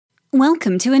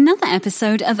Welcome to another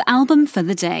episode of Album for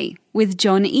the Day with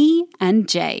John E. and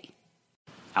Jay.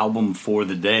 Album for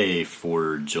the day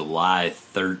for July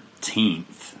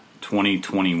 13th,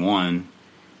 2021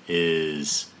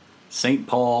 is St.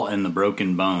 Paul and the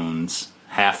Broken Bones,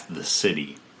 Half the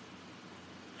City.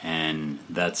 And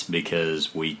that's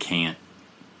because we can't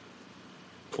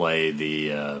play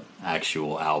the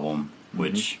actual album,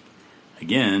 which,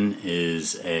 again,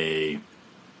 is a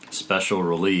special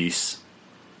release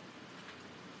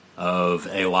of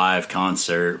a live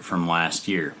concert from last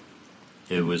year.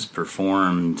 It was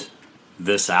performed,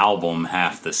 this album,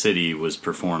 Half the City, was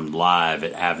performed live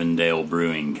at Avondale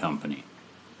Brewing Company.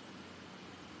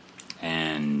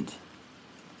 And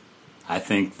I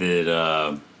think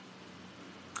that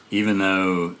even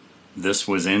though this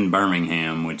was in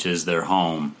Birmingham, which is their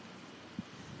home,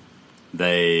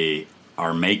 they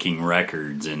are making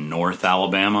records in North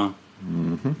Alabama.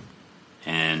 Mm-hmm.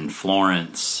 And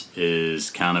Florence is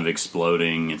kind of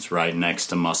exploding. It's right next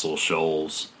to Muscle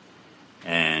Shoals.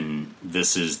 And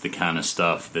this is the kind of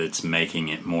stuff that's making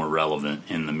it more relevant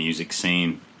in the music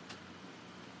scene.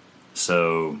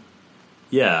 So,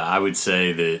 yeah, I would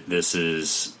say that this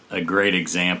is a great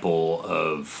example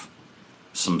of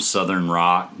some Southern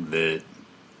rock that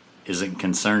isn't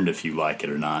concerned if you like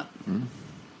it or not.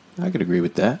 I could agree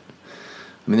with that.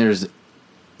 I mean,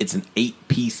 it's an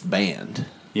 8-piece band.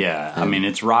 Yeah, I mean,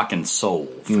 it's rock and soul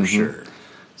for sure.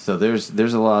 So there's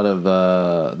a lot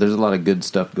of good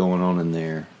stuff going on in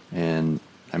there, and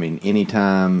I mean,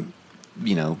 anytime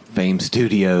Fame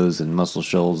Studios and Muscle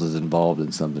Shoals is involved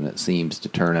in something, it seems to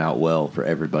turn out well for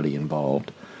everybody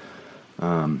involved.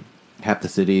 Half the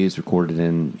City is recorded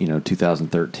in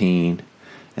 2013,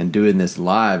 and doing this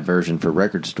live version for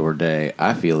Record Store Day,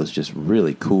 I feel is just a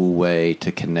really cool way to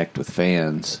connect with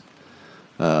fans.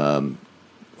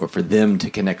 Or for them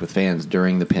to connect with fans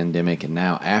during the pandemic and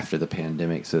now after the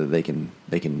pandemic, so that they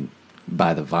can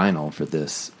buy the vinyl for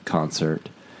this concert.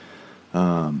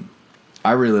 I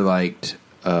really liked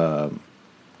the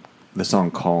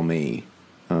song "Call Me."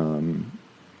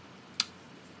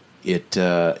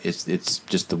 It's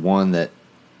just the one that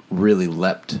really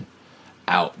leapt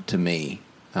out to me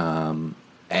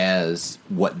as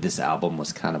what this album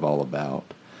was kind of all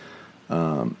about.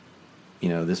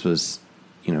 This was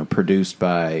produced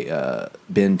by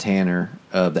Ben Tanner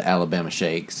of the Alabama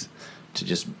Shakes, to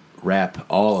just wrap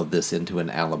all of this into an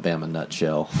Alabama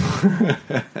nutshell.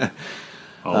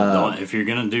 If you're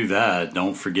going to do that,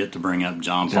 don't forget to bring up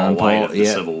John Paul White of the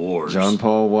Civil Wars. John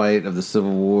Paul White of the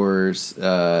Civil Wars.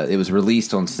 It was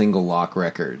released on Single Lock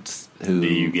Records. Do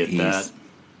you get that?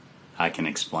 I can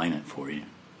explain it for you.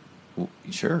 Well,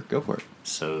 sure, go for it.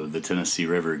 So the Tennessee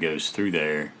River goes through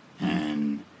there,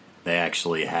 and they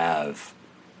actually have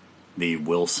the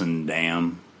Wilson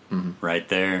Dam right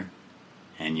there,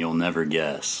 and you'll never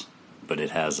guess, but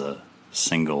it has a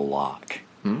single lock.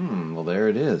 Well, there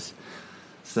it is.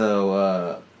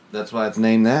 So that's why it's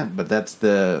named that. But that's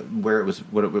what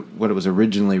it was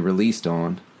originally released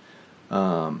on.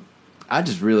 I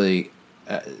just really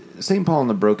St. Paul and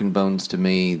the Broken Bones, to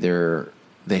me,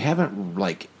 they haven't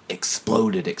like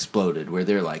exploded where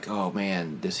they're like, oh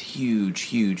man, this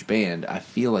huge band. I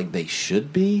feel like they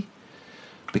should be,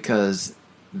 because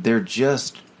they're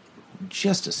just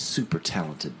a super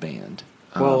talented band.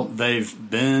 Well, they've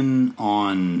been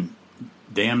on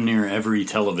damn near every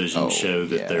television show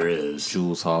that there is.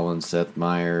 Jules Holland, Seth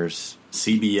Meyers,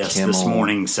 CBS Kimmel. This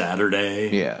Morning Saturday.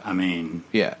 Yeah. I mean...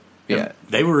 Yeah.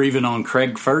 They were even on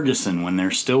Craig Ferguson when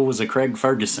there still was a Craig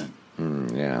Ferguson.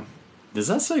 Yeah. Does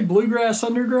that say Bluegrass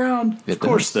Underground? Of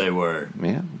course they were.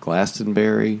 Yeah,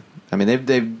 Glastonbury. I mean,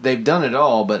 they've done it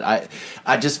all, but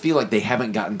I just feel like they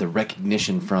haven't gotten the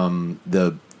recognition from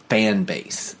the fan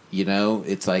base.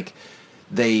 It's like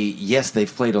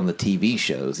they've played on the TV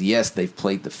shows. Yes, they've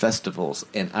played the festivals,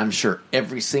 and I'm sure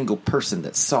every single person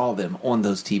that saw them on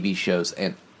those TV shows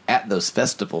and at those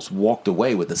festivals walked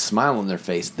away with a smile on their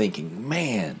face, thinking,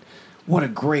 "Man, what a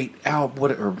great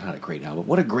album! Not a great album.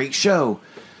 What a great show!"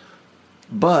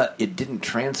 But it didn't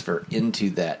transfer into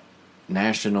that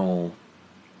national.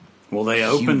 Well, they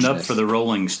opened up for the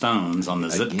Rolling Stones on the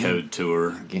Zip Code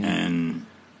tour, and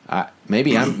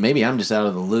maybe I'm just out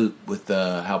of the loop with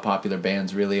how popular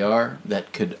bands really are.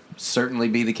 That could certainly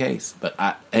be the case. But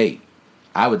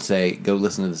I would say go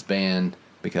listen to this band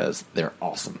because they're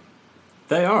awesome.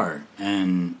 They are,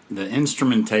 and the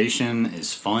instrumentation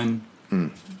is fun.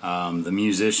 The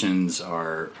musicians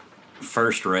are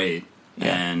first rate,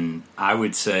 and I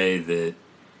would say that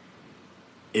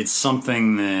it's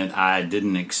something that I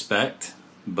didn't expect,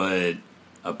 but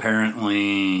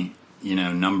apparently,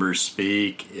 numbers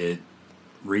speak.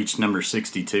 reached number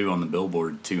 62 on the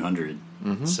Billboard 200.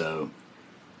 So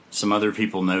some other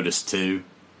people noticed too.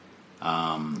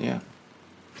 Yeah.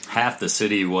 Half the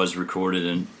city was recorded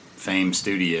in Fame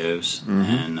Studios,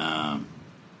 and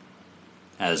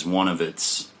as one of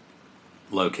its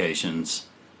locations.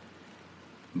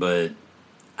 But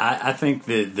I think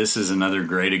that this is another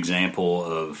great example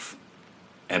of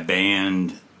a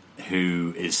band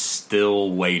who is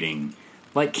still waiting,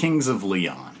 like Kings of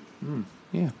Leon.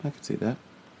 Yeah, I can see that.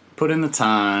 Put in the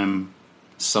time,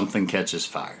 something catches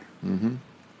fire.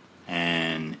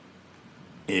 And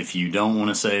if you don't want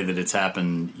to say that it's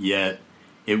happened yet,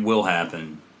 it will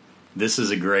happen. This is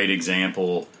a great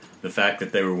example. The fact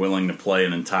that they were willing to play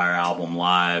an entire album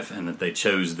live and that they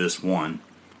chose this one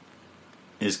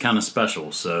is kind of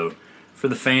special. So for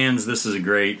the fans, this is a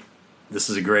great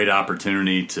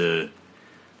opportunity to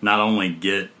not only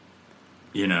get,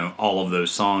 all of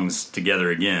those songs together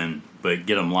again, but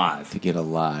get them live. To get a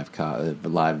live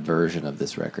version of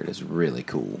this record is really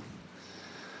cool.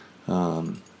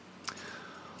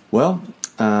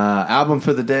 Album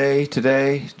for the day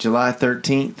today, July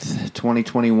 13th,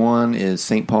 2021, is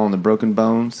St. Paul and the Broken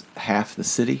Bones, Half the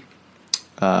City.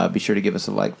 Be sure to give us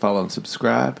a like, follow, and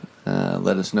subscribe.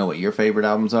 Let us know what your favorite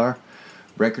albums are.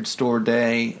 Record Store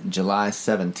Day, July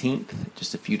 17th,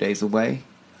 just a few days away.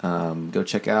 Go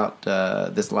check out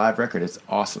this live record. It's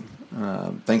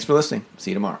awesome. Thanks for listening.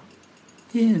 See you tomorrow.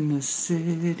 In the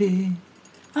city.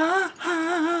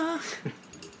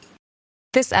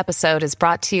 This episode is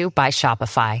brought to you by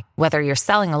Shopify. Whether you're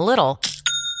selling a little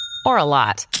or a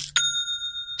lot,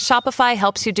 Shopify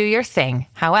helps you do your thing,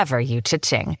 however you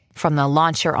cha-ching. From the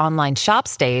launch your online shop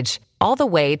stage, all the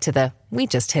way to the we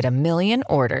just hit 1 million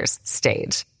orders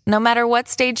stage. No matter what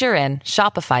stage you're in,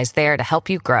 Shopify's there to help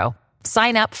you grow.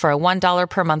 Sign up for a $1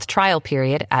 per month trial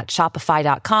period at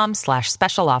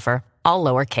shopify.com/special offer, all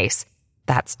lowercase.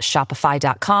 That's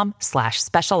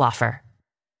shopify.com/special offer.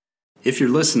 If you're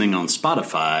listening on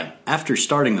Spotify, after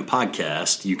starting the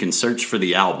podcast, you can search for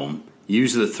the album,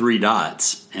 use the 3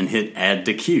 dots, and hit Add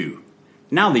to Queue.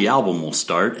 Now the album will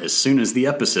start as soon as the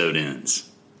episode ends.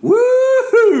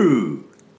 Woohoo!